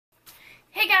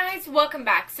Hey guys, welcome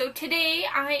back. So today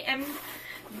I am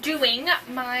doing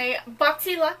my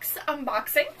Boxyluxe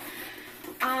unboxing.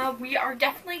 We are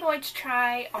definitely going to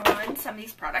try on some of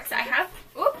these products. I have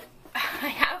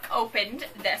opened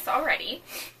this already,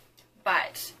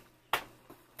 but I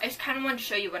just kind of wanted to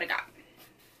show you what I got.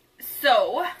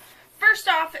 So, first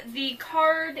off, the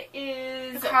card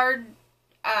was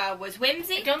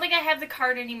whimsy. I don't think I have the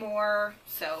card anymore,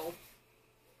 so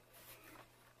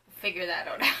figure that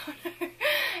out.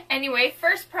 Anyway,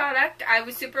 first product I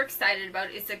was super excited about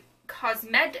is the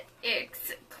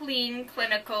Cosmetics Clean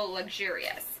Clinical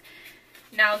Luxurious.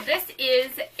 Now this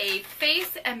is a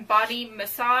face and body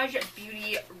massage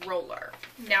beauty roller.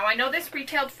 Now I know this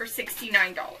retailed for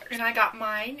 $69 and I got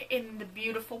mine in the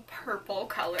beautiful purple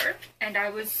color and I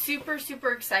was super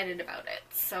excited about it.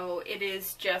 So it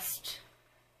is just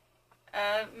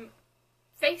a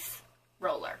face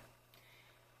roller.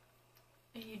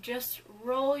 And you just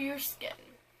roll your skin.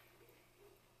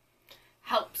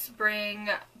 Helps bring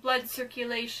blood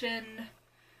circulation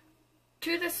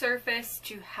to the surface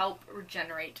to help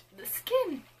regenerate the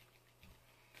skin.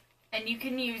 And you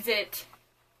can use it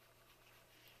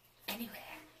anywhere.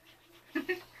 At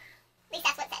least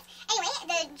that's what it says. Anyway,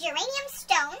 the geranium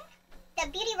stone, the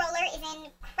beauty roller is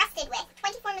encrusted with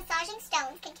 24 massaging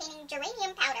stones containing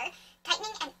geranium powder,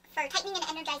 for tightening and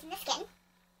energizing the skin.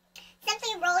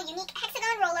 Simply roll unique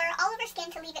hexagon roller all over skin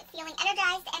to leave it feeling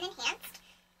energized and enhanced.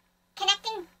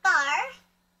 Connecting bar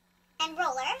and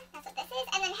roller, that's what this is,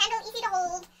 and then handle easy to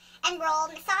hold and roll,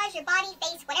 massage your body,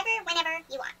 face, whatever, whenever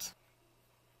you want.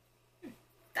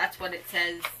 That's what it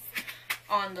says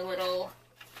on the little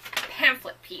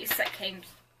pamphlet piece that came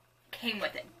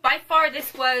with it. By far,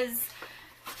 this was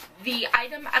the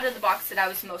item out of the box that I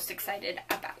was most excited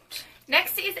about.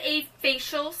 Next is a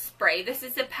facial spray. This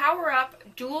is a Power Up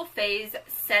Dual Phase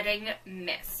Setting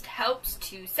Mist. Helps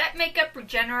to set makeup,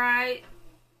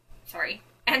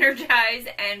 energize,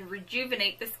 and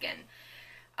rejuvenate the skin.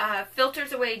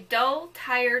 Filters away dull,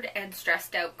 tired, and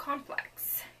stressed out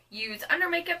complex. Use under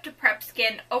makeup to prep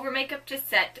skin, over makeup to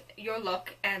set your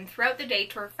look, and throughout the day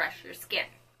to refresh your skin.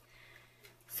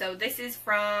 So this is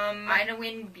from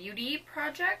Inowin Beauty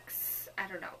Projects. I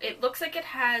don't know. It looks like it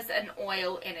has an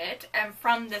oil in it, and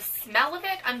from the smell of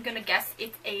it, I'm gonna guess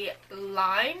it's a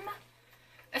lime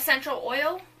essential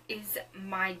oil is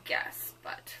my guess,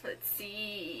 but let's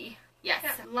see. Yes,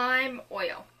 lime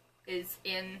oil is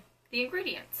in the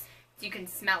ingredients. So you can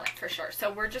smell it for sure.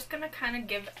 So we're just gonna kind of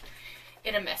give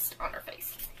it a mist on our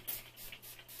face.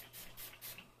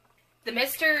 The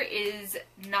mister is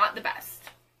not the best,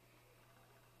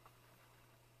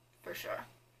 for sure,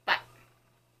 but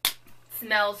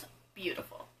smells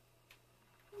beautiful.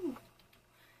 Ooh.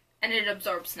 And it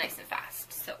absorbs nice and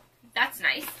fast, so that's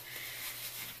nice.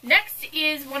 Next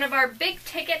is one of our big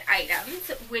ticket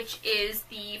items, which is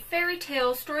the Fairy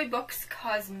Tale Storybooks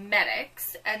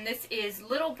Cosmetics, and this is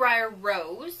Little Briar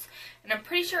Rose, and I'm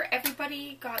pretty sure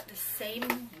everybody got the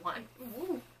same one.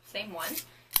 Ooh, same one,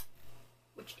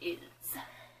 which is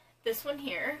this one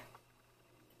here.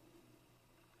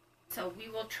 So we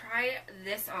will try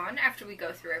this on after we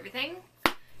go through everything.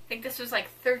 I think this was like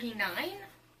 $39.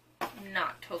 I'm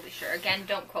not totally sure. Again,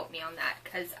 don't quote me on that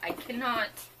because I cannot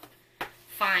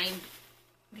find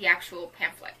the actual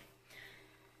pamphlet.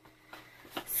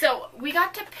 So we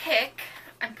got to pick,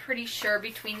 I'm pretty sure,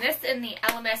 between this and the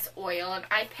LMS oil, and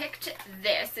I picked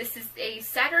this. This is a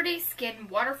Saturday Skin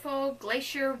Waterfall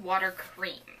Glacier Water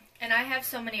Cream. And I have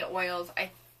so many oils,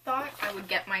 I thought I would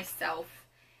get myself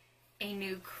a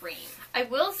new cream. I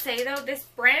will say though, this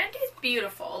brand is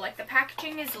beautiful. Like, the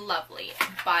packaging is lovely,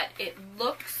 but it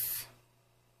looks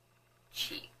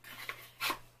cheap.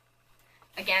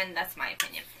 Again, that's my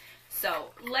opinion.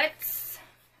 So let's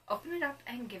open it up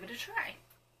and give it a try.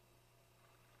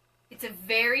 It's a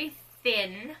very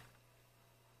thin,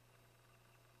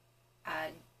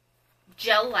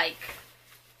 gel-like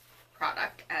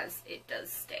product, as it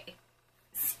does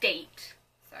state.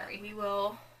 Sorry. We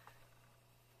will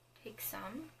take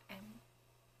some and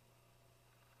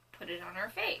put it on our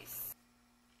face.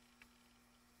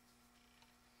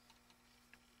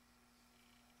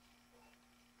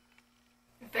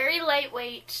 Very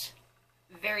lightweight,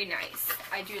 very nice.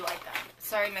 I do like that.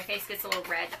 Sorry, my face gets a little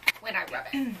red when I rub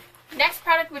it. Next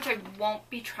product, which I won't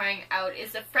be trying out,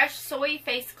 is the Fresh Soy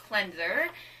Face Cleanser.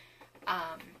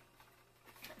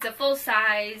 It's a full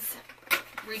size,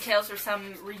 retails for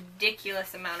some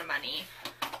ridiculous amount of money.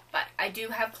 But I do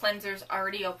have cleansers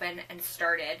already open and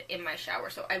started in my shower,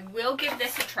 so I will give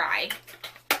this a try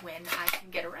when I can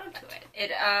get around to it.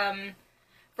 It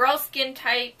For all skin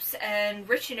types and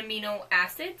rich in amino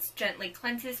acids, gently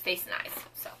cleanses face and eyes.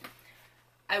 So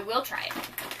I will try it.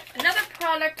 Another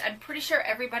product I'm pretty sure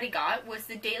everybody got was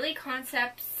the Daily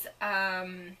Concepts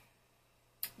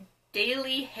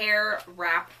Daily Hair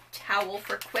Wrap Towel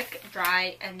for quick,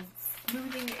 dry, and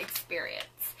smoothing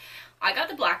experience. I got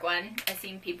the black one. I've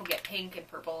seen people get pink and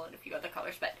purple and a few other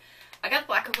colors, but I got the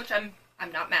black one, which I'm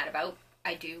not mad about.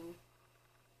 I do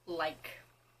like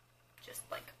just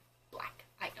like black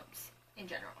items in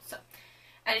general. So,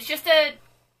 and it's just a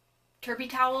Turby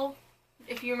towel,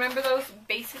 if you remember those,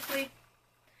 basically.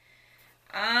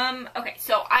 Okay,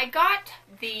 so I got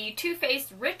the Too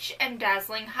Faced Rich and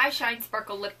Dazzling High Shine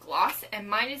Sparkle Lip Gloss, and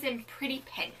mine is in Pretty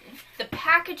Pink. The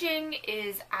packaging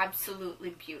is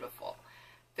absolutely beautiful.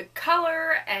 The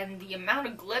color and the amount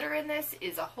of glitter in this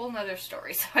is a whole nother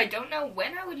story, so I don't know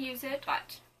when I would use it,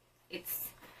 but it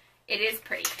is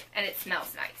pretty, and it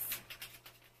smells nice.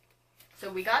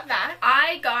 So we got that.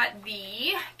 I got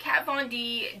the Kat Von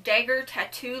D Dagger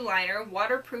Tattoo Liner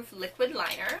Waterproof Liquid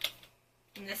Liner.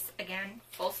 And this, again,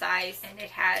 full size, and it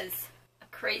has a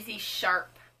crazy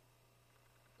sharp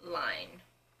line,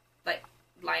 like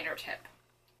liner tip.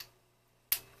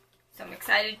 So I'm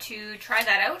excited to try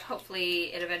that out.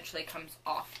 Hopefully it eventually comes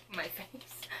off my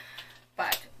face.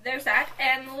 But there's that.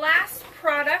 And last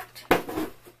product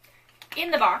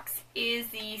in the box is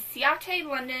the Ciate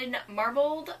London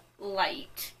Marbled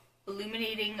Light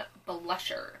Illuminating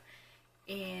Blusher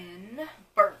in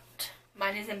Burnt.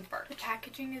 Mine is in Burnt. The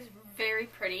packaging is very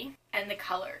pretty, and the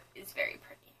color is very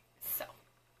pretty. So,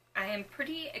 I am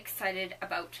pretty excited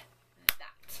about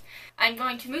that. I'm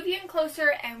going to move you in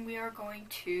closer, and we are going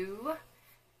to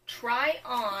try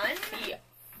on the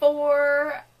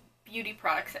 4 beauty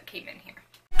products that came in here.